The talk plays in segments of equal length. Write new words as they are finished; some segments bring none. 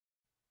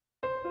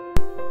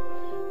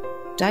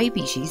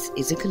Diabetes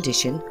is a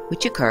condition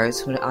which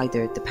occurs when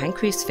either the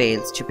pancreas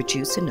fails to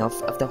produce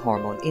enough of the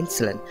hormone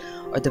insulin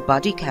or the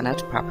body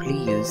cannot properly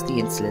use the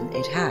insulin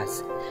it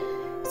has.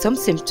 Some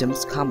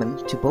symptoms common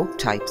to both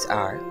types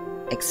are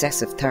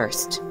excessive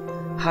thirst,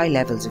 high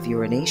levels of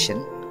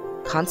urination,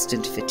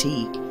 constant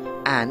fatigue,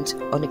 and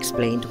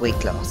unexplained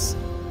weight loss.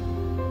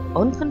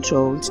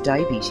 Uncontrolled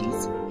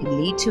diabetes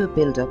can lead to a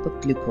buildup of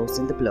glucose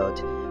in the blood,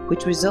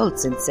 which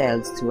results in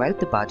cells throughout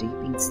the body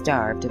being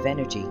starved of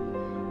energy.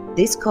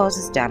 This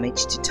causes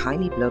damage to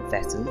tiny blood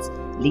vessels,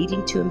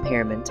 leading to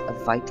impairment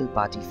of vital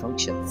body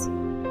functions.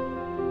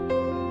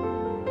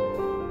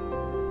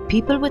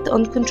 People with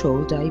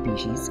uncontrolled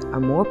diabetes are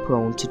more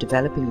prone to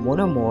developing one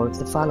or more of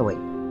the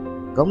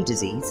following: gum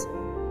disease,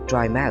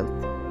 dry mouth,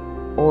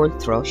 oral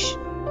thrush,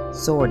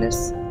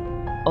 soreness,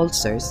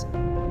 ulcers,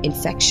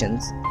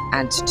 infections,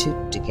 and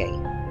tooth decay.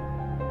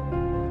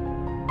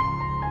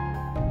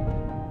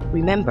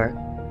 Remember,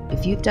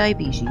 if you've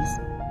diabetes,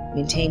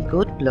 maintain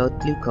good blood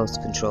glucose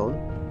control.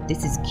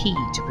 This is key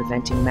to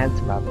preventing mouth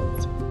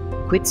problems.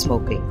 Quit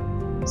smoking.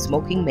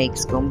 Smoking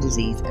makes gum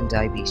disease and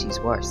diabetes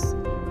worse.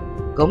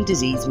 Gum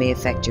disease may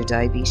affect your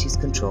diabetes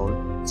control,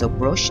 so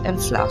brush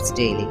and floss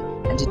daily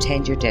and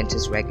attend your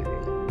dentist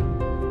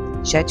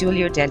regularly. Schedule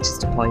your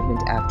dentist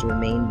appointment after a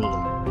main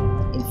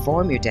meal.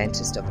 Inform your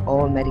dentist of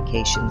all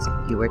medications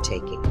you are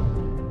taking.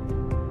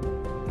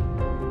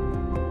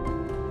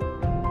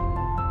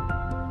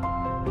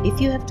 If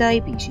you have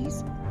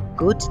diabetes,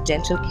 good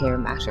dental care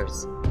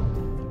matters.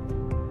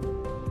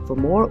 For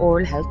more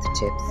oral health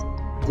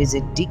tips,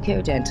 visit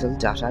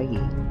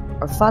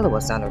dcaredental.ie or follow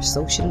us on our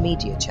social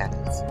media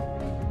channels.